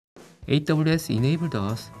AWS enabled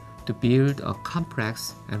us to build a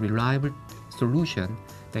complex and reliable solution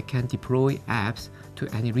that can deploy apps to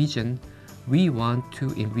any region we want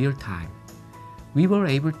to in real time. We were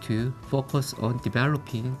able to focus on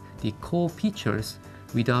developing the core features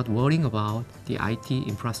without worrying about the IT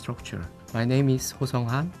infrastructure. My name is Ho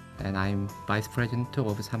Sung-han, and I'm Vice President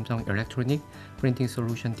of Samsung Electronic Printing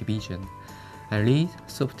Solution Division. I lead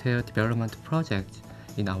software development projects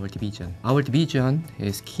in our division. Our division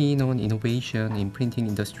is keen on innovation in printing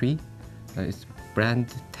industry. Its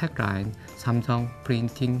brand tagline, Samsung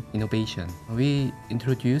Printing Innovation. We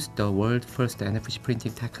introduced the world's first NFC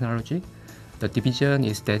printing technology. The division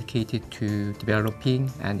is dedicated to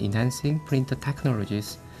developing and enhancing printer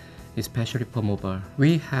technologies, especially for mobile.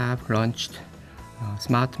 We have launched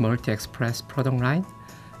Smart MultiXpress product line.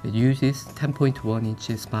 It uses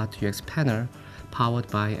 10.1-inch Smart UX panel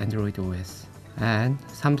powered by Android OS. And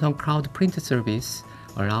Samsung CloudPrint service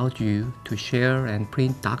allows you to share and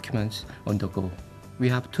print documents on the go. We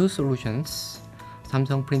have two solutions,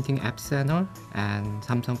 Samsung Printing App Center and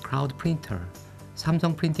Samsung Cloud Printer.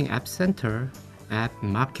 Samsung Printing App Center app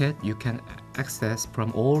market you can access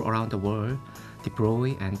from all around the world,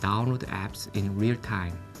 deploy and download apps in real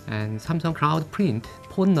time. And Samsung Cloud Print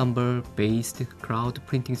phone number based cloud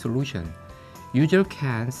printing solution. User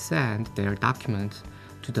can send their documents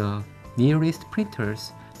to the nearest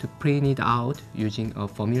printers to print it out using a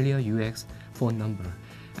familiar UX phone number.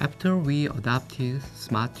 After we adopted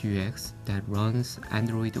Smart UX that runs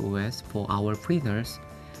Android OS for our printers,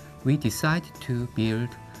 we decided to build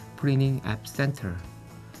Printing App Center.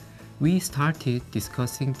 We started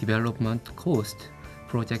discussing development cost,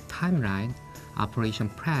 project timeline, operation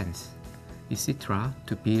plans, etc.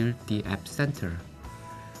 to build the App Center.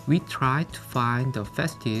 We tried to find the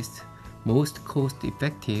fastest, most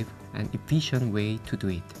cost-effective and efficient way to do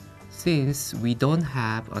it. Since we don't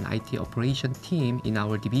have an IT operation team in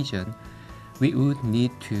our division, we would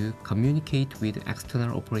need to communicate with the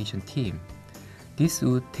external operation team. This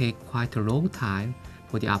would take quite a long time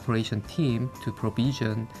for the operation team to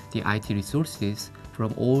provision the IT resources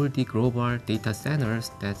from all the global data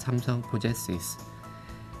centers that Samsung possesses.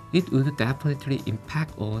 It would definitely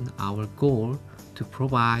impact on our goal to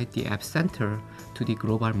provide the App Center to the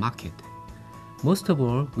global market. Most of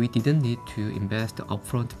all, we didn't need to invest the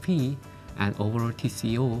upfront fee and overall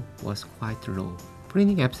TCO was quite low.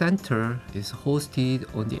 Printing App Center is hosted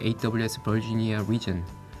on the AWS Virginia region.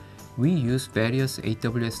 We use various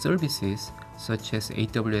AWS services such as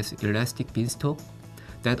AWS Elastic Beanstalk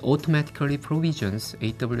that automatically provisions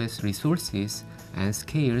AWS resources and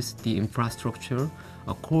scales the infrastructure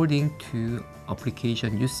according to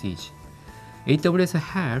application usage. AWS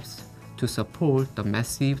helps to support the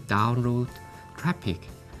massive download traffic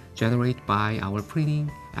generated by our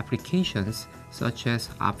printing applications such as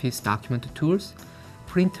Office document tools,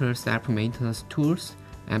 printer self-maintenance tools,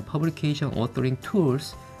 and publication authoring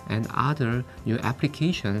tools and other new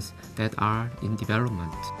applications that are in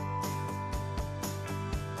development.